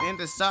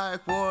the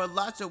Psychward,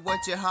 lots of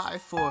what you high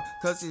for.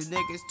 Cause these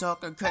niggas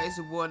talking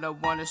crazy, what I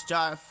wanna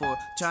strive for.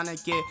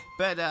 Tryna get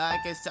better, I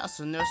guess that's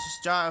what nurses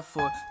strive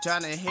for.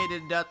 Tryna hit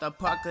it out the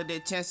park of the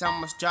chance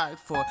I'ma strike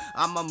for.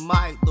 I'm a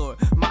might lord,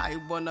 might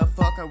wanna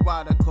fuck a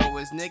radical.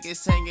 It's niggas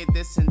saying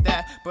this and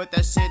that, but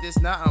that shit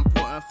is not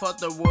important. Fuck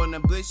the world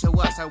and bleach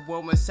your ass, I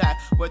war inside.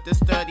 With the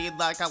study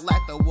like I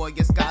like the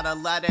warriors. Got a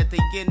lot at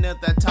the end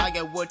of the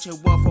target. What you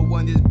want for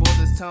when these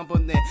bullets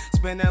tumbling?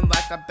 Spinning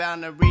like a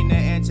ballerina,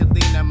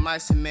 Angelina, my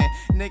cement.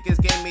 Niggas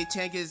gave me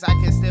changes, I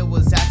can still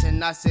was acting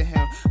nice to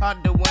him.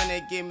 I'm the one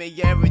that give me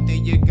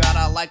everything you got,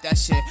 I like that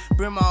shit.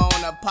 Bring my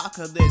own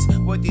apocalypse.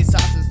 With these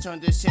sauces,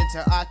 turn this shit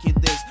to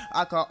Oculus.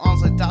 I call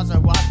arms like dogs, I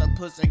rock the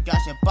pussy,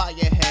 got you by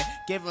your head.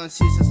 Give them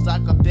seasons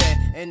like a bed,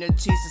 and the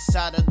cheese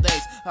inside the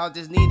legs. I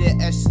just need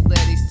an extra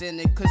lady,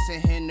 sending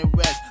cushion in the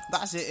rest.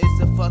 Lasha is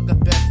the fucking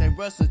best, they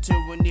wrestle too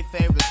many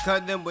favorites.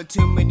 Cut them with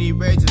too many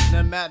razors,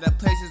 no matter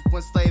places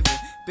when slaving.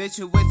 Bitch,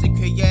 who is a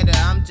creator,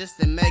 I'm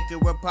just a maker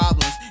with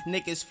problems.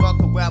 Niggas fuck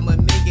around with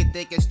me, you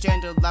think it's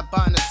stranger like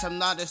bonus. I'm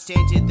not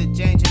exchanging the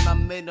change in my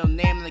middle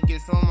name like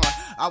it's from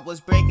I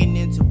was breaking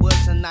into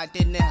woods and I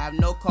didn't have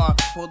no car.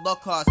 For low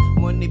cost,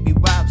 wouldn't it be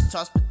raps,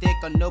 toss but thick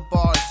on no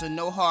bars, so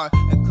no heart.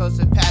 And close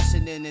and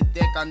passionate and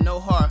thick on no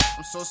heart.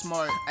 I'm so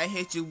smart, I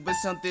hit you with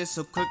something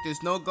so quick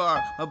there's no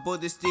guard. My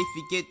bullets thief,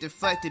 you get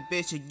deflected,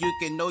 bitch, and you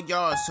get no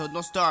yard, so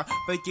don't start.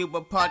 Break you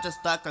apart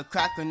just like a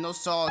cracker, no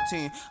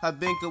saltine. I've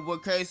been going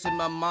crazy,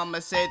 my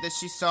mama said that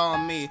she saw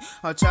me.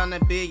 I'm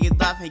tryna be your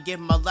life and give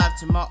my life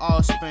to my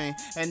offspring.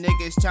 And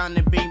niggas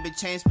tryna bring me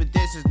change, but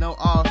this is no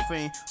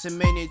offering. So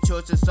many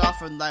choices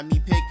offered, like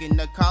me picking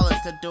the college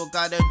that don't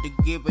got a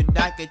degree, but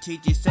I can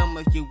teach you some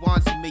if you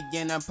want to me.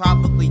 And I'm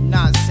probably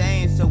not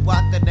sane, so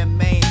I gotta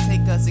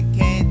maintain, cause it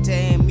can't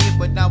tame me.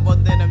 But I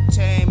won't let them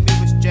chain me,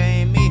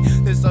 restrain me.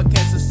 This all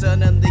cancer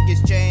suddenly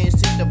gets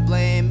changed to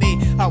blame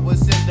me. I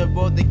was in the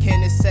road that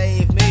can't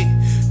save me.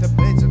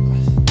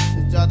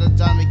 The other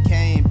time it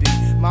can't be.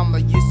 Mama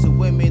used to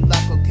whip me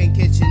like cocaine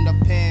kitchen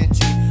or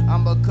pantry.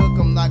 I'ma cook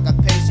 'em like a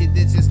pastry,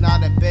 this is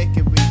not a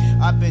bakery.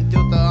 I've been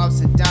through the ups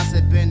and downs,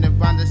 I've been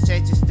around the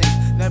strangest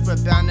things. Never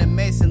bound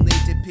amazingly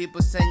to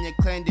people saying you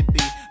claim to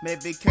be.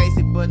 Maybe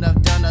crazy, but I've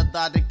done a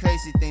lot of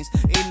crazy things.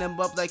 Eating them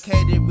up like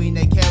catering,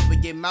 they carry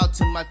him out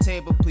to my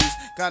table, please.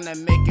 Gotta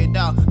make it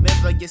out,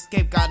 never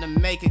escape, gotta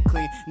make it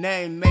clean.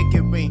 Name, make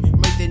it ring,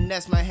 make the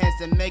nest, my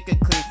hands and make it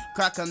clean.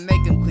 Crack and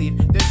make them clean,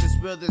 this is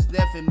real, this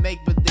never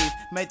make believe.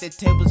 Make the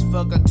tables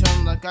fuck a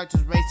turn like I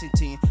just racing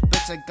team.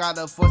 Bitch, I got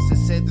a voice that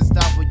said to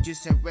stop what you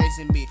said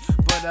raising me.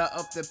 But I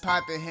up the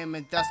pipe at him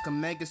and that's gonna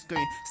make a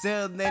scream.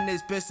 Still in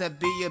this bitch, I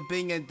be a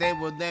being and they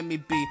will let me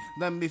be,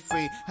 let me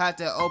free. Had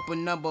to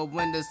open number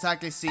windows I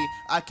can see.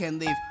 I can't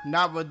leave,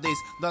 not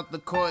release. Look, the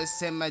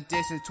chorus in my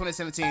distance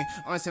 2017,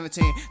 on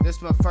 17.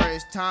 This my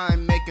first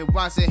time making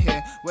rhymes in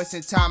here.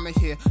 Wasting time in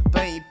here.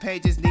 Blank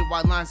pages, need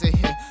white lines in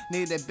here.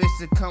 Need a bitch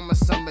to come with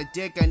some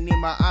dick, I need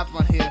my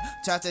iPhone here.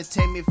 Try to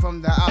take me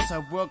from the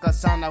outside world,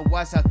 cause I'm not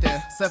what's out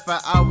there. 7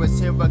 hours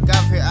here, I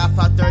got here at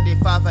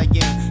 5:35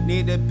 again.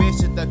 Need a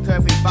bitch with the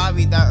curvy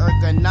body, that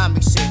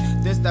ergonomic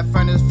shit. This the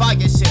furnace fire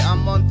shit,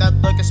 I'm on that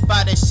looking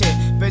spider shit.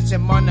 Bitch,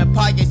 I'm on the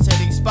pocket shit,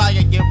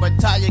 expire, get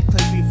retired,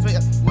 click me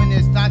fit. When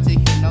it's time to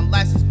hit, no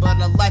license, but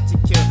I like to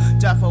kill.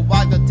 Drive for a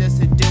while, just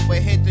to do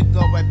it, hit to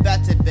go right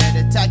back to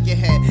bed. Attack your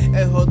head, and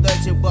he'll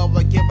let you well,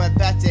 I get right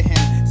back to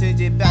him. Send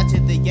you back to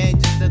the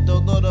angels, the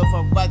Lord of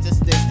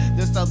righteousness.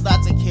 There's a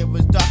lot to kill,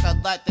 it's dark, I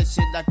like that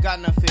shit, I got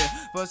no fear.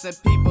 But some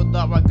people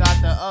thought I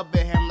got the upper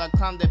hand like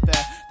climb the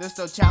bed. There's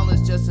no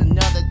challenge, just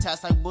another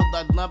task like wood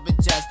like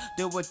lumberjacks.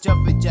 Do a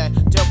jumping jack,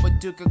 jumping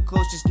to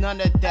conclusions,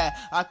 none of that.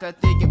 I could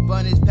think of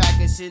bunnies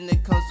package in the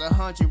coast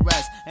 100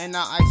 rats. And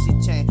an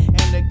icy chain,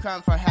 and the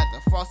crown for hat,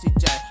 the frosty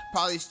jack.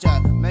 Probably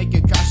strap, make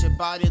it crash your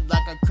body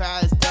like a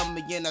crash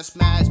dummy in a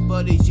smash.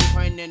 Buddies, you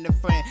praying in the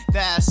friend,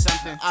 that's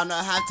something. I don't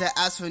have to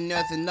ask for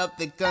nothing, up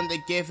the gun to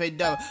give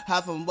it up.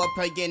 Half of what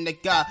praying to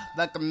God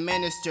like a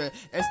minister.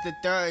 It's the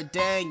third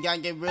day, y'all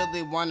get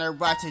really wanna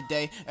ride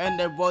today. And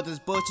the world is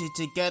bullshit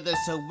together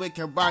so we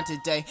can run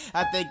today.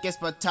 I think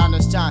it's my time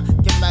to shine.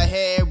 Get my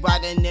head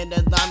riding in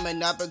the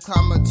alignment. I've been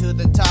climbing to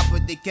the top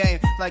of the game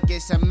like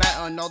it's a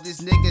mountain. All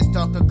these niggas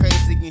talking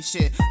crazy and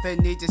shit. They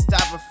need to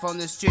stop it from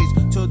the streets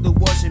to the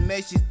wars and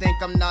makes you think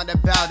I'm not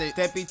about it.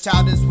 They be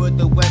childish with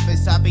the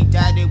weapons, I be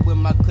daddy with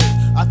my clip.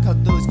 I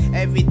could lose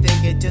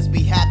everything and just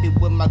be happy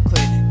with my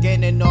clip.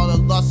 Gaining all the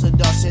loss of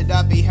dog shit,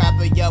 I be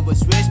happy I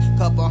was rich.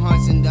 Couple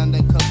hunts and done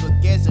a couple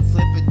gears and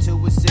flip it to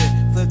a sip.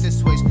 Flip the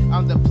switch,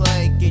 I'm the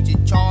play, get you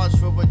charged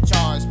for a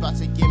charge. About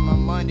to get my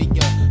money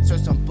up,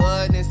 search some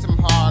blood and some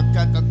hard.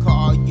 Crack a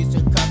car, used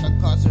to crack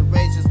a car, so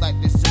rages like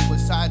the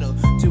suicidal.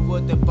 Do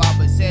what the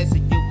barber says,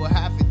 and you will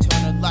have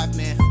eternal life,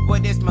 man.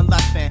 What is my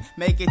lifespan?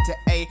 Make it to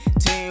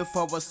 18 for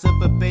for a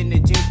slip up in the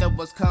jeans that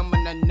was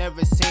coming I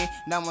never seen.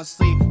 Now I'm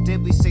sleep,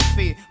 did we 6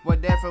 feet?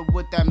 Whatever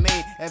would that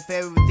mean? If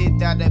everything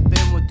that I've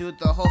been would do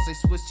the whole say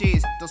Swiss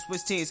cheese, those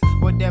Swiss cheese,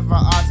 whatever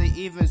odds and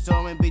even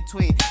so in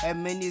between.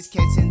 And many's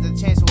catching the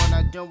chance when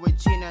I don't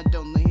routine, I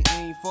don't lean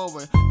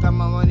forward. Got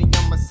my money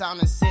on my sound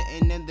and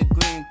sitting in the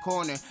green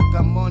corner.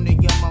 Got money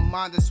on my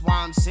mind, that's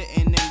why I'm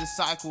sitting in the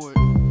Psychward.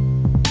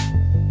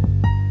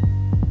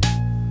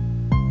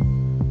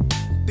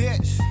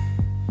 Bitch,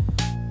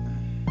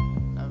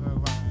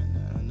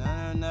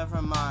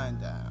 never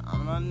mind that.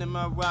 I'm not in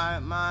my right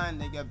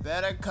mind, nigga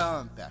better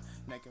come back.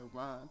 Nigga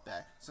run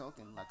back,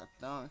 soaking like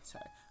a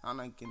thumbtack. I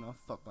don't give no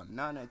fuck about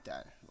none of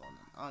that. Well,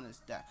 I'm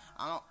honest that.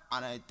 I don't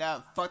honor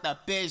that. Fuck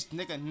that bitch,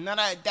 nigga, none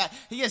of that.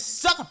 He is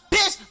suck a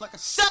bitch like a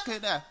sucker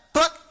that.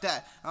 Fuck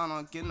that. I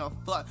don't give no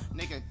fuck.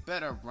 Nigga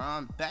better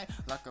run back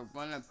like a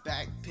running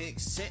back. Pick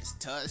 6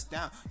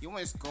 touchdown. You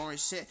ain't scoring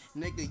shit,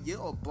 nigga. You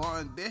a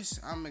boring bitch.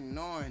 I'm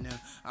ignoring him.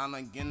 I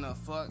don't give no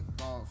fuck.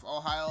 From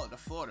Ohio to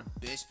Florida,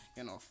 bitch.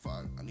 Get no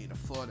fuck. I need a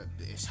Florida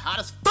bitch. Hot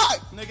as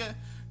fuck, nigga.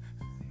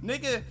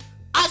 Nigga.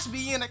 I should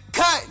be in a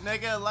cut,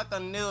 nigga, like a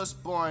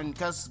newborn.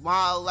 Cause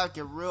while I like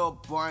it real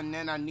boring,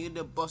 then I need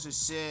to bust a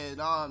shit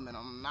on, and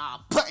I'm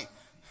not playing.